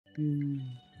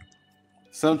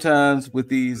Sometimes with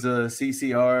these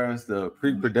CCRs, the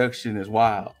pre-production is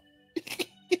wild.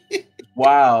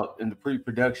 Wild in the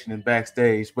pre-production and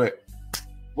backstage. But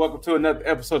welcome to another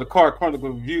episode of Chronicles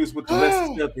Reviews with the Less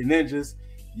Than Stealthy Ninjas.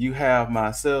 You have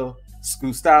myself,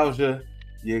 Scoostalgia.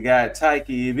 You got Tyke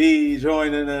B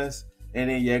joining us. And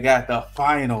then you got the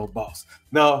final boss.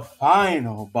 The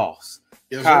final boss.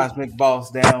 Yes, Cosmic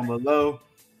Boss down below.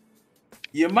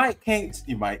 You can't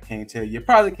tell. You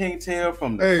probably can't tell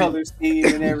from the color scheme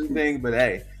and everything, but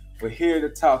hey, we're here to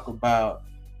talk about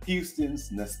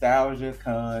Houston's Nostalgia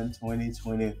Con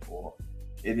 2024.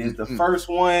 It is the first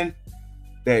one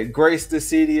that graced the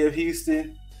city of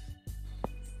Houston,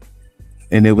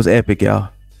 and it was epic, y'all.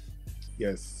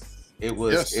 Yes, it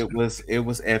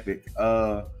was epic.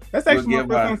 That's actually my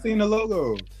first time seeing the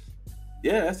logo.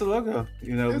 Yeah, that's the logo.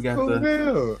 You know, it's we got cool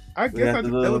the I guess the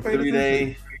little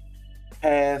 3-day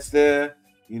pass there.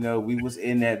 You know, we was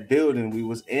in that building, we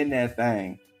was in that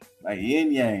thing like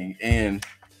yin yang, and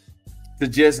to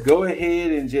just go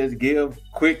ahead and just give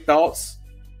quick thoughts.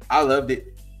 I loved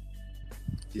it.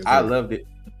 Yes, I loved it.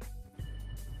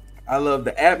 I love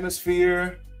the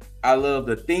atmosphere. I love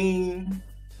the theme.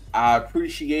 I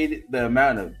appreciated the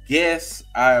amount of guests.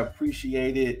 I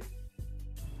appreciated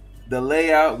the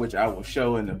layout, which I will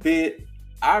show in a bit.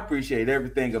 I appreciate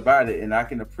everything about it, and I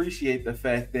can appreciate the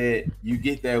fact that you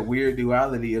get that weird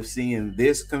duality of seeing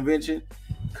this convention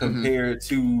compared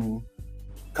to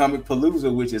Comic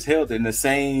Palooza, which is held in the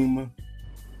same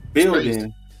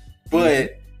building,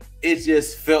 but it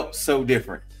just felt so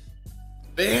different.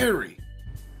 Very.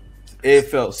 It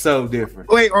felt so different.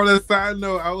 Wait, on a side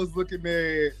note, I was looking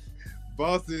at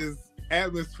Boss's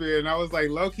atmosphere, and I was like,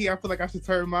 low-key, I feel like I should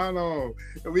turn mine on,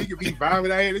 and we could be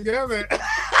vibing out here together.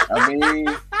 I mean,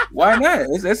 why not?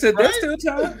 That's still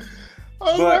time.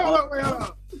 Oh, but, wait, hold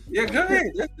on. Yeah, go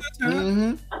ahead. That's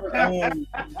still time.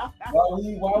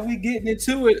 While we getting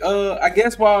into it, I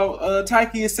guess while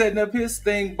Tyke is setting up his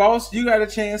thing, Boss, you got a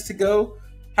chance to go.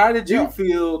 How did you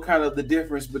feel kind of the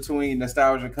difference between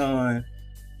Nostalgia Con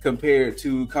compared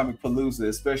to Comic Palooza,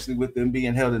 especially with them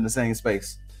being held in the same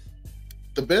space?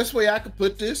 The best way I could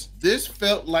put this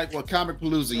felt like what Comic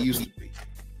Palooza used to be.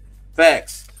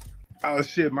 Facts. Oh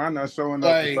shit, mine not showing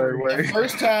up the third way. The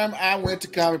first time I went to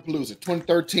Comic Palooza,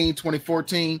 2013,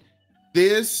 2014,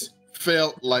 this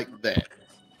felt like that.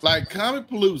 Like Comic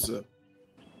Palooza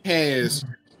has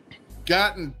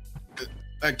gotten,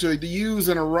 like to use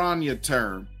an Aranya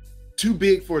term, too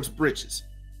big for its britches.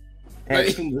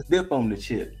 Like, too much dip on the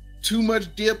chip. Too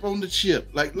much dip on the chip.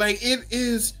 Like it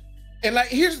is, and like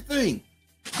here's the thing.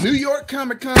 New York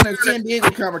Comic Con and San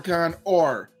Diego Comic Con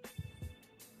are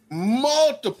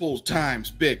multiple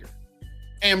times bigger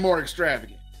and more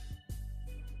extravagant.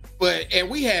 And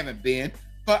we haven't been,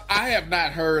 but I have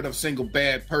not heard of a single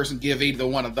bad person give either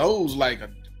one of those like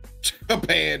a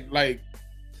bad like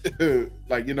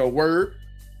word.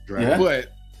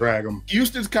 But drag them.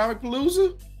 Houston's Comic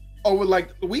Palooza over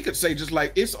we could say just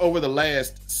like it's over the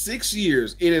last 6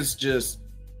 years. It is just.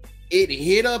 It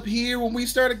hit up here when we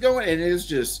started going, and it's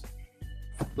just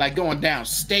like going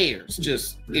downstairs,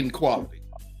 just in quality.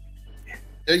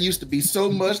 There used to be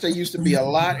so much, there used to be a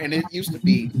lot, and it used to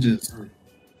be just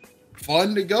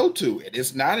fun to go to, and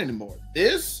it's not anymore.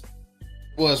 This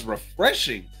was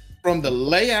refreshing from the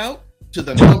layout to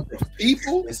the number of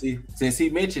people. Since he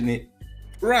mentioned it,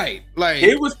 right? Like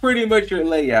it was pretty much your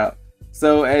layout.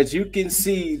 So as you can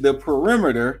see, the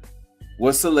perimeter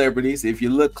was celebrities. If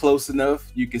you look close enough,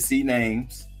 you can see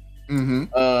names.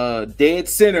 Dead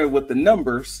center with the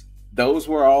numbers, those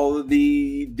were all of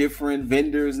the different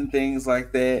vendors and things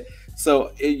like that.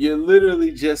 So you're literally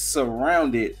just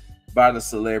surrounded by the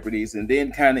celebrities, and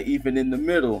then kind of even in the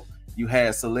middle, you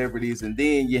had celebrities, and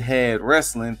then you had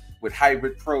wrestling with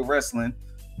Hybrid Pro Wrestling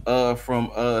from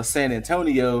San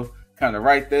Antonio, kind of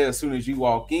right there as soon as you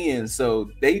walk in. So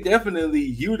they definitely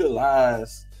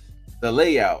utilized the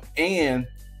layout, and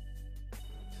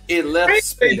it left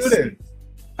space.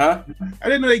 Huh? I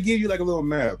didn't know they give you like a little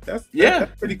map. That's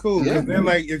pretty cool. Yeah. Then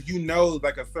like if you know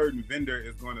like a certain vendor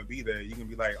is going to be there, you can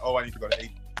be like, oh, I need to go to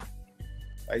 8.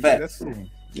 Like, yeah, that's cool.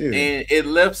 Yeah. And it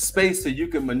left space so you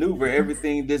can maneuver.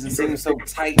 Everything doesn't seem so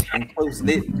tight and close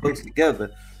knit and close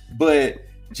together. But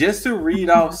just to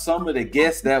read off some of the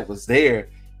guests that was there,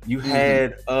 you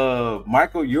had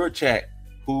Michael Yurchak,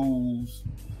 who's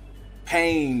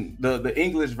Pain, the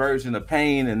English version of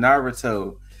Pain and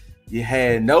Naruto. You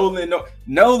had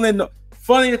Nolan.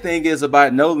 Funny thing is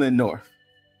about Nolan North.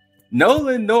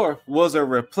 Nolan North was a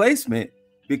replacement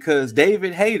because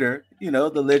David Hayter,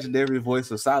 the legendary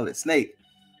voice of Solid Snake,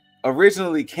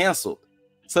 originally canceled.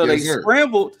 So they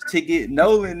scrambled to get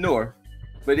Nolan North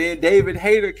But then David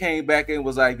Hayter came back and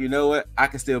was like, you know what? I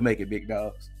can still make it, big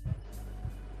dogs.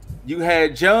 You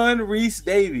had John Rhys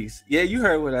Davies. Yeah, you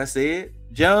heard what I said.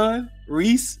 John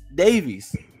Rhys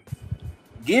Davies.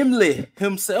 Gimli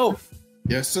himself.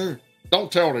 Yes, sir.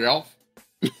 Don't tell me off.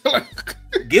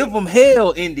 Give them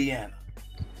hell, Indiana.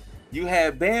 You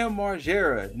had Bam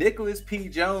Margera, Nicholas P.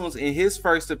 Jones in his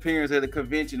first appearance at a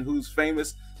convention, who's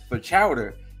famous for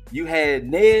chowder. You had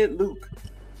Ned Luke,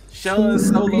 Sean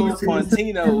Solo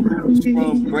Fontino, who's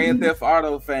from Grand Theft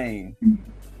Auto fame.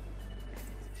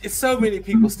 It's so many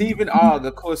people. Stephen Ogg,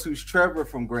 of course, who's Trevor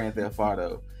from Grand Theft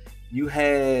Auto. You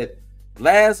had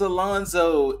Laz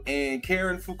Alonso and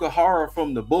Karen Fukuhara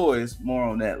from The Boys. More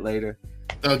on that later.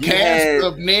 The cast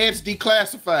of Ned's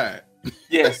Declassified.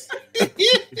 Yes.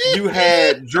 You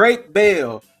had Drake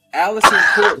Bell, Allison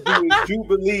Court, who is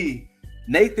Jubilee,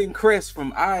 Nathan Kress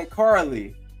from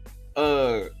iCarly,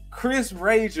 Chris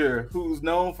Rager, who's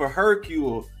known for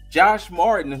Hercule, Josh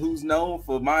Martin, who's known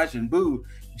for Majin Buu,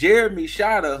 Jeremy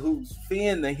Shada, who's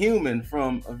Finn the Human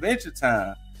from Adventure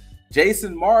Time,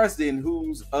 Jason Marsden,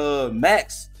 who's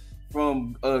Max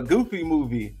from Goofy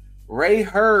Movie, Ray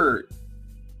Hurd,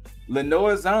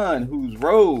 Lenore Zahn, who's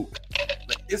Rogue.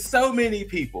 It's so many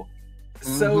people.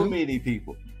 So many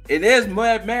people. And there's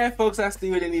mad folks I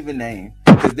still didn't even name,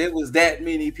 because there was that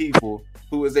many people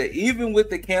who was there. Even with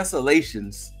the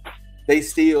cancellations, they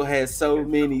still had so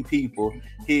many people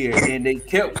here, and they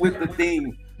kept with the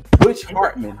theme. Butch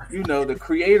Hartman, you know, the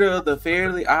creator of the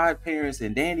Fairly Odd Parents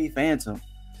and Danny Phantom.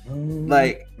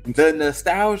 Like, the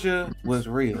nostalgia was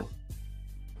real.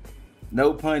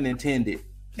 No pun intended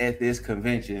at this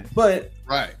convention. But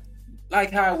right,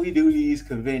 like how we do these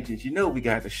conventions, you know, we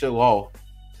got to show off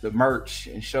the merch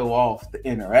and show off the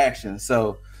interaction.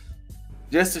 So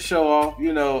just to show off,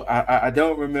 you know, I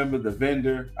don't remember the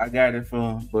vendor I got it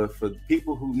from, but for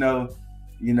people who know,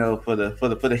 you know, for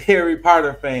the Harry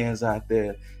Potter fans out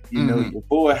there, you know, your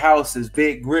boy house is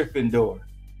Big Gryffindor.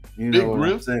 You know what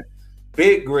I'm saying?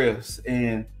 Big Griffs.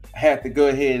 And I had to go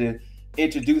ahead and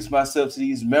introduce myself to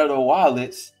these metal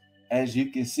wallets, as you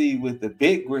can see with the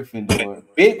Big Gryffindor,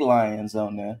 big lions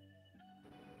on there,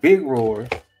 big roar.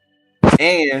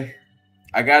 And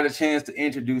I got a chance to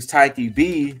introduce Tyke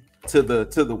B to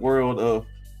the world of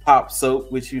pop soap,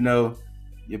 which, you know,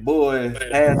 your boy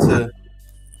had to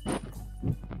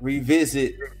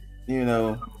revisit. You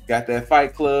know, got that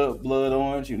Fight Club blood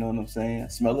orange, you know what I'm saying?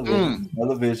 Smell of vision,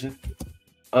 smell of vision.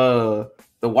 The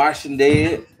Washing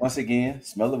Dead, once again,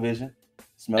 smell of vision,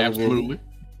 smell of vision.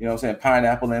 You know what I'm saying?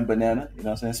 Pineapple and banana, you know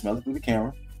what I'm saying? Smell it through the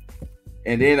camera.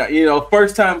 And then, you know,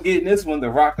 first time getting this one, the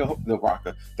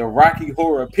Rocky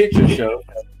Horror Picture Show.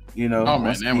 You know, oh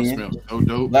man, that one smells so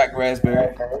dope. Black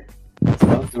raspberry.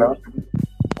 Smell through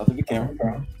the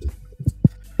camera.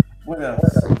 What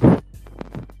else?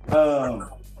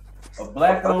 A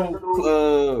black-owned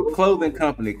clothing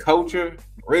company, Culture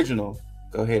Original.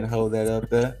 Go ahead and hold that up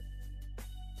there.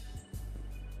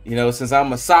 You know, since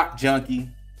I'm a sock junkie,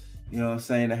 you know what I'm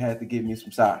saying, I had to get me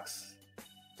some socks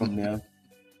from them.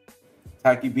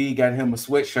 Tyke B got him a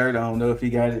sweatshirt. I don't know if he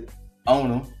got it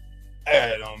on him. I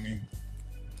had it on me.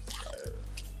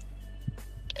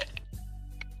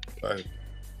 Right.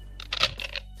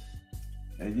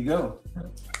 There you go.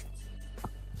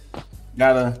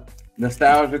 Got a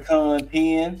Nostalgia Con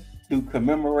pen to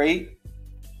commemorate.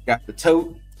 Got the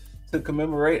tote to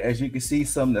commemorate. As you can see,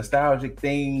 some nostalgic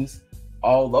things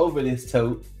all over this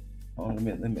tote. Oh, let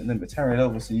me turn it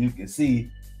over so you can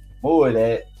see more of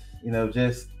that. You know,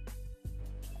 just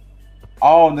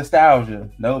all nostalgia,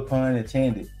 no pun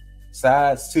intended.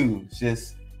 Sides too,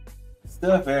 just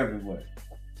stuff everywhere.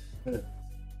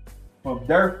 From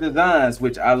Dirk Designs,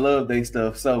 which I love they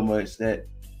stuff so much, that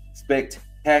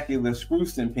spectacular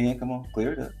Screwston pen. Come on,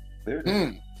 clear it up. Clear it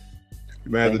up.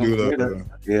 You might have to do the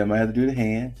yeah, I might have to do the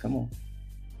hand. Come on.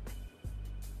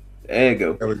 There you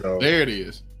go. There we go. There it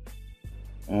is.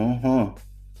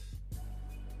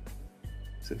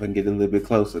 See if I can get a little bit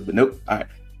closer, but nope. All right.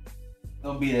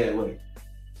 Don't be that way.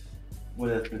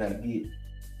 What else did I get?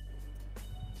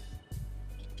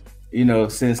 You know,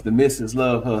 since the Missus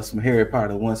Love Her from Harry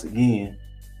Potter once again,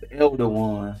 the Elder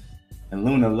One and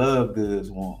Luna Lovegoods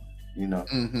one, you know.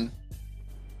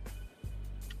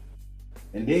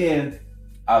 And then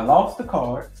I lost the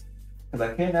cards because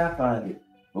I cannot find it,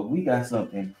 but we got some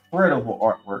incredible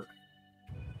artwork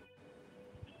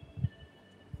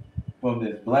from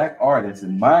this black artist,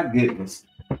 and my goodness,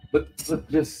 look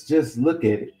just look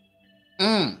at it.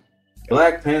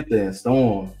 Black Panther and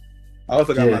Storm. I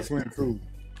also got my twin too.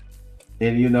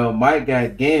 And you know, Mike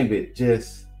got Gambit.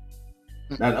 Just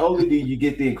not only do you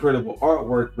get the incredible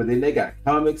artwork, but then they got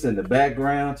comics in the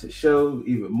background to show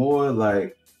even more.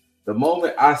 Like, The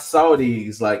moment I saw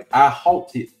these, like I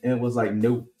halted and was like,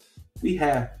 "No, we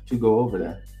have to go over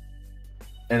there."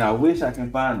 And I wish I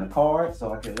can find the card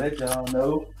so I can let y'all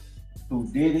know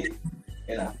who did it.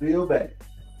 And I feel bad.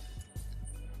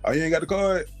 Oh, you ain't got the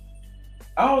card?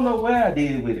 I don't know where I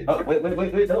did it with it. Oh,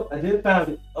 wait. Nope, I just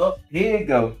found it. Oh, here you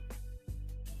go.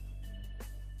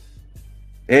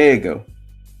 There you go.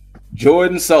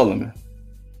 Jordan Solomon.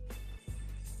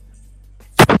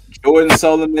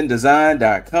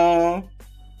 JordanSolomonDesign.com. I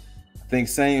think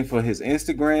same for his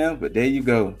Instagram, but there you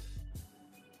go.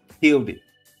 Killed it.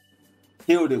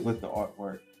 Killed it with the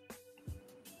artwork.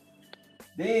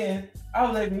 Then I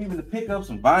was able even to pick up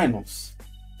some vinyls.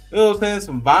 You know what I'm saying?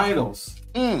 Some vinyls.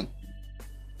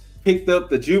 Picked up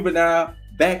the Juvenile,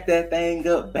 back that thing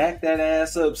up, back that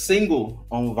ass up, single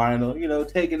on vinyl, you know,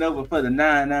 taking over for the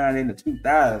 99 in the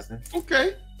 2000.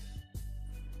 Okay.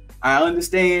 I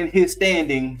understand his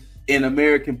standing in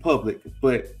American public,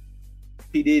 but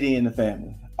P. Diddy and the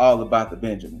Family, all about the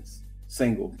Benjamins,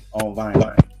 single on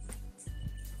vinyl.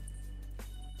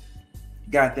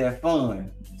 Got that fun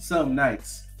some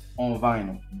nights on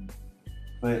vinyl.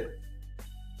 But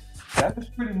that was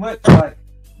pretty much like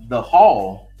the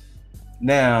haul.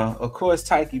 Now, of course,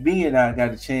 Tyke B and I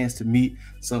got a chance to meet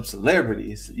some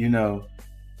celebrities. You know,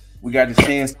 we got a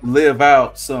chance to live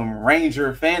out some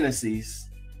Ranger fantasies.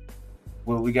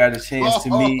 Well, we got a chance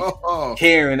to meet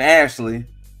Karen Ashley.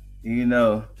 You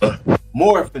know,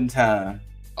 morphin' time.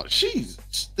 Oh, she's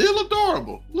still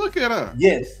adorable. Look at her.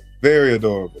 Yes. Very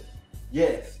adorable.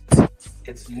 Yes.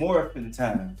 It's morphin'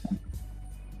 time.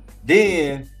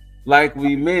 Then, like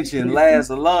we mentioned,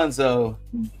 Laz Alonso,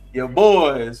 your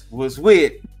boys was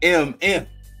with MM.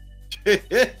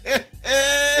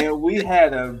 And we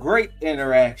had a great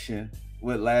interaction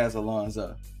with Laz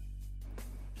Alonso.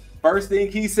 First thing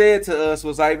he said to us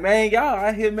was like, "Man, y'all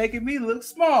out here making me look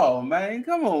small, man.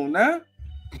 Come on now."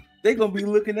 They gonna be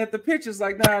looking at the pictures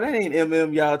like, "Nah, that ain't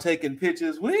MM y'all taking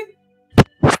pictures with."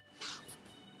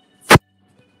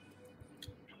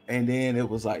 And then it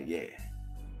was like, yeah.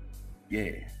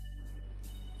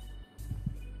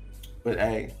 But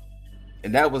hey,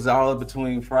 and that was all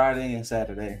between Friday and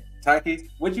Saturday. Tyke,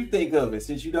 what you think of it?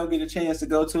 Since you don't get a chance to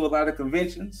go to a lot of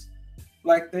conventions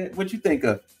like that, what you think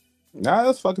of it? Nah,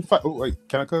 that's fucking fun. Oh, wait,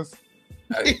 can I cuss?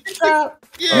 You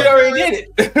already did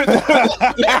it.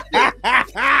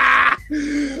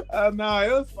 Nah,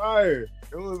 it was fire.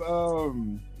 It was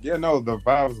the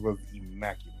vibes was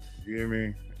immaculate. You hear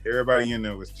me? Everybody in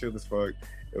there was chill as fuck.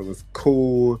 It was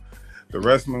cool. The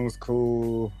wrestling was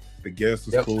cool. The guests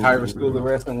was cool. Higher School of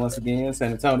Wrestling once again,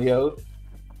 San Antonio.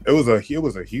 It was a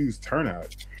huge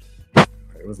turnout.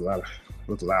 It was a lot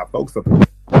of folks up there.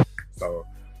 So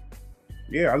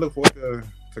yeah, I look forward to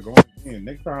going again.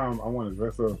 Next time I want to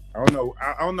dress up. I don't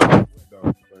know though,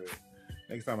 but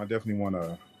next time I definitely want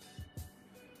to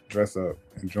dress up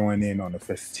and join in on the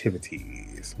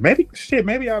festivities. Maybe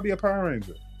I'll be a Power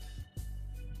Ranger.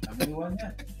 I mean, why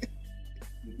not?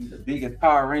 You'd be the biggest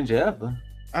Power Ranger ever.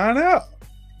 I know.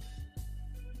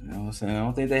 You know what I'm saying? I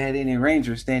don't think they had any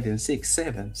Rangers standing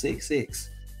 6'7", 6'6".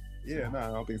 Yeah, no, I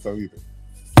don't think so either.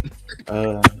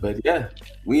 But yeah,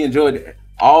 we enjoyed it.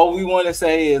 All we want to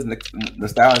say is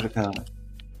nostalgia coming.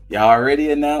 Y'all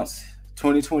already announced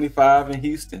 2025 in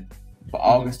Houston for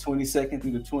August 22nd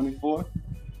through the 24th.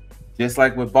 Just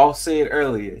like what Boss said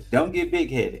earlier, don't get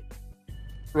big-headed.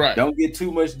 Right. Don't get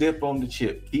too much dip on the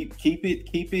chip. Keep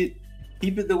it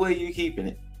the way you're keeping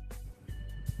it.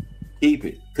 Keep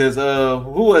it. Because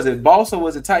who was it? Boss or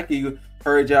was it Tyke? You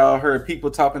heard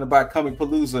people talking about Comic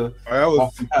Palooza.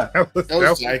 That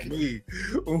was Tyke. Me.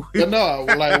 But no,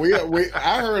 like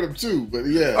I heard him too, but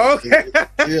yeah. Okay.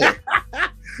 Yeah.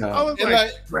 No. I was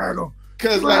like drag him.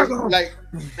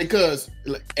 Because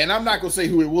and I'm not gonna say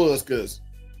who it was because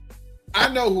I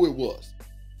know who it was.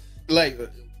 Like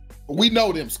we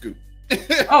know them, Scoop.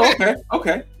 Oh,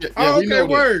 okay. Yeah, we know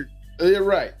word. Yeah,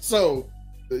 right. So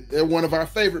they're one of our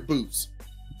favorite booths.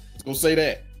 Let's go say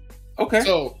that. Okay.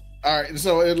 So all right.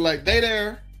 So it's like they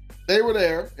were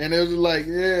there, and it was like,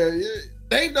 yeah,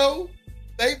 they know,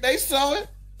 they saw it,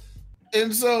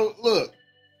 and so look,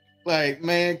 like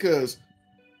man, because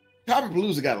Comic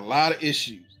Palooza got a lot of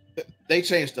issues. They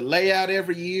change the layout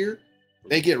every year.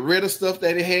 They get rid of stuff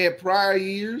that they had prior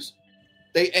years.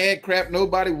 They add crap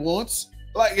nobody wants.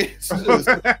 Like it's just...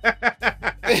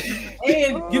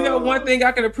 And you know, one thing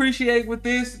I can appreciate with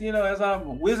this, you know, as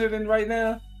I'm wizarding right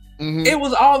now, it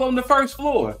was all on the first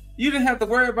floor. You didn't have to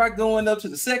worry about going up to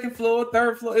the second floor,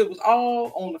 third floor. It was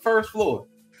all on the first floor.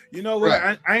 You know what?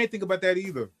 Right. I ain't think about that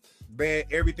either. That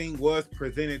everything was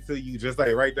presented to you just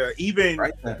like right there. Even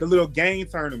the little game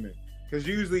tournament. Because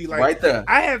usually, like, right there.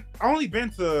 I have only been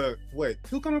to what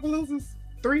 2 Chronicles,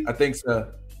 3? I think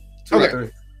so. 2 Okay. or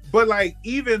 3. But like,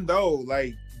 even though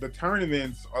like the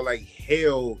tournaments are like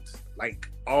held like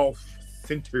off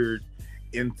centered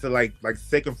into like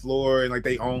second floor and like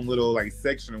they own little like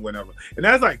section or whatever, and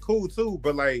that's like cool too.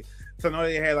 But like to know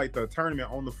they had like the tournament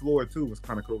on the floor too was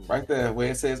kind of cool. Right there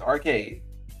where it says arcade.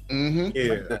 Mm-hmm. Yeah.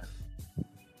 Right,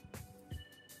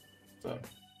 so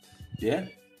yeah,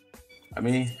 I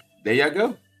mean, there you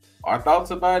go. Our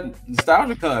thoughts about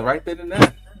NostalgiaCon right there and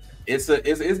there. It's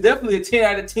definitely a 10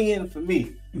 out of 10 for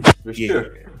me, for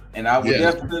sure. And I would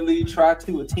definitely try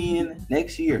to attend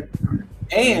next year.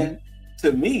 And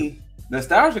to me,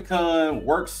 NostalgiaCon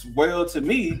works well to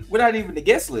me without even the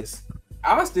guest list.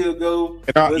 I'll still go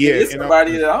with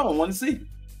somebody that I don't want to see.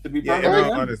 To be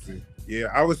perfectly honest. Honestly,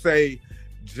 I would say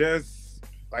just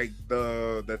like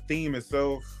the theme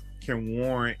itself can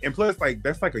warrant, and plus like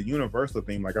that's like a universal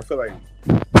theme. Like I feel like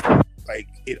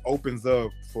it opens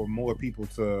up for more people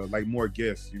to like more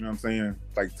guests. You know what I'm saying?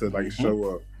 Like to like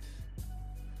show up.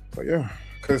 So yeah,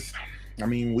 because I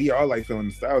mean we all like feeling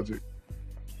nostalgic.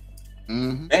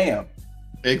 Bam.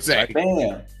 Exactly.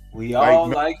 Bam. We all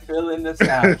like feeling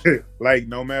nostalgic. Like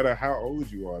no matter how old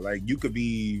you are, like you could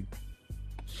be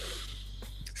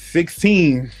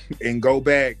 16 and go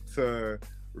back to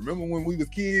remember when we was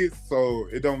kids. So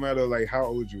it don't matter like how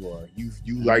old you are. You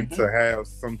like to have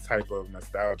some type of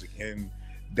nostalgic, and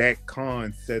that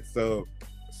con sets up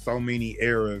so many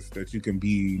eras that you can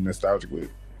be nostalgic with.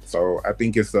 So I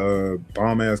think it's a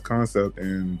bomb ass concept,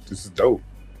 and this is dope.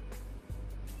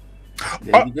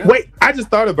 Wait, I just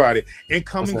thought about it. And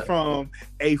coming from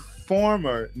a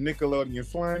former Nickelodeon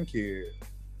slime kid,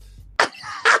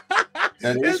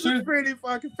 that is true. Pretty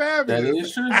fucking fabulous. That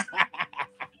is true.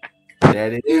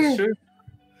 That is true.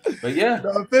 But yeah, the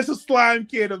official slime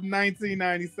kid of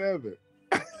 1997.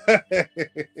 There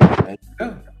you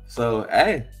go. So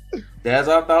hey, that's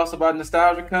our thoughts about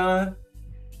NostalgiaCon.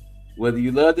 Whether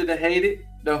you loved it or hate it,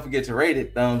 don't forget to rate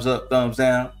it. Thumbs up, thumbs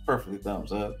down, perfectly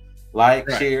thumbs up. Like,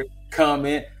 share,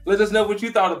 comment. Let us know what you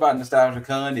thought about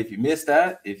NostalgiaCon. If you missed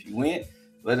that, if you went,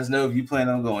 let us know if you plan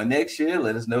on going next year.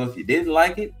 Let us know if you didn't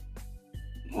like it.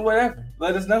 Whatever.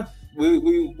 Let us know.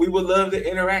 We would love the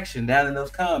interaction down in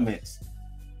those comments.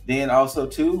 Then also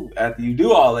too, after you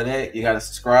do all of that, you gotta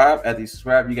subscribe. After you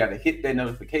subscribe, you gotta hit that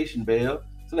notification bell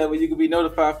so that way you can be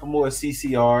notified for more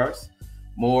CCRs,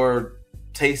 more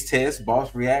taste tests,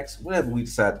 Boss reacts, whatever we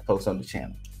decide to post on the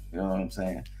channel. You know what I'm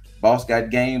saying? Boss got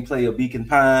gameplay of Beacon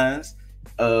Pines.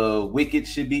 Wicked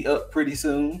should be up pretty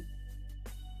soon.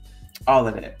 All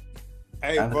of that.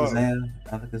 Hey, Boss,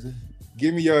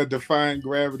 give me your Defying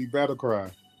Gravity battle cry.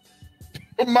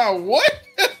 My what?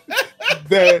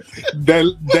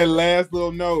 that last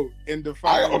little note in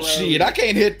Defying Gravity. Shit, I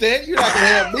can't hit that. You're not gonna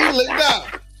have me look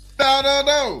down.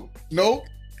 No. Nope.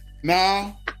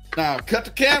 Nah. Cut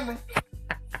the camera.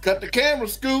 Cut the camera,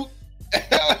 Scoot.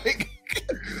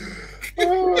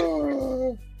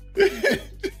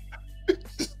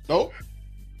 Nope.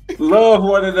 Love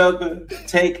one another.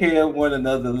 Take care of one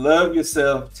another. Love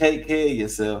yourself. Take care of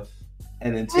yourself.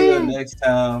 And until next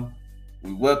time,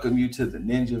 we welcome you to the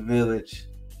Ninja Village.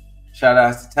 Shout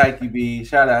outs to Taiki B.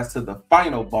 Shout outs to the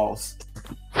final boss.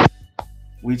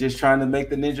 We just trying to make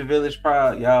the Ninja Village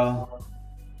proud, y'all.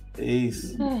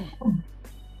 Peace.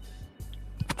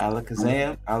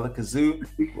 Alakazam, Alakazoo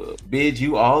will bid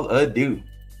you all adieu.